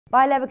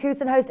Bayer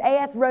Leverkusen host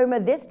AS Roma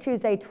this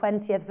Tuesday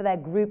 20th for their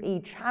Group E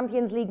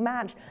Champions League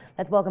match.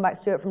 Let's welcome back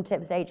Stuart from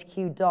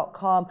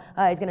tipsterhq.com.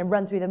 He's going to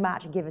run through the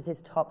match and give us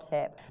his top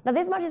tip. Now,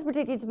 this match is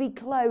predicted to be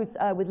close,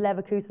 with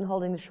Leverkusen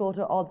holding the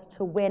shorter odds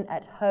to win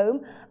at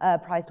home,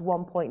 priced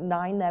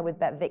 1.9 there with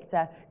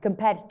BetVictor,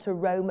 compared to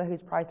Roma,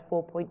 who's priced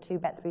 4.2,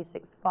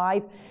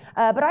 Bet365.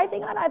 But I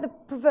think I'd either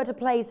prefer to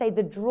play, say,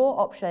 the draw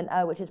option,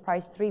 which is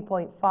priced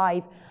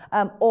 3.5,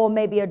 or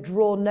maybe a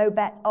draw no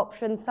bet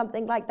option,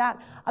 something like that.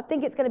 I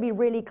think it's going to be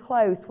really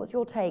close. What's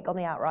your take on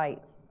the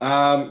outrights?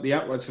 The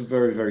outrights are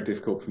very, very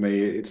difficult for me.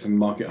 It's a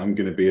market I'm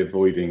going to be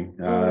avoiding.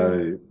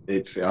 I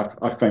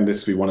find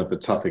this to be one of the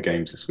tougher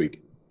games this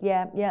week.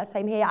 Yeah,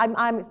 same here.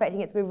 I'm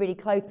expecting it to be really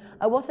close.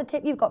 What's the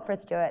tip you've got for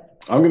us, Stuart?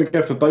 I'm going to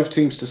go for both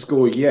teams to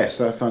score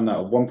yes. I found that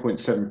at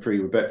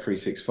 1.73 with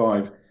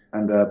Bet365.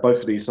 And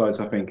both of these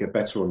sides, I think, are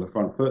better on the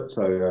front foot.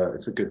 So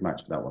it's a good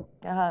match for that one.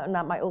 And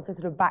that might also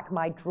sort of back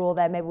my draw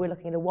there. Maybe we're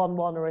looking at a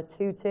 1-1 or a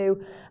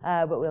 2-2.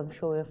 But I'm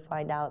sure we'll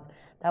find out.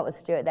 That was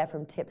Stuart there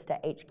from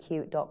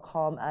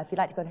tipsterhq.com. If you'd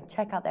like to go and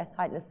check out their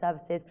site and the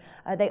services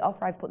they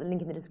offer, I've put the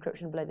link in the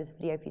description below this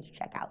video for you to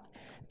check out.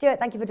 Stuart,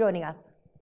 thank you for joining us.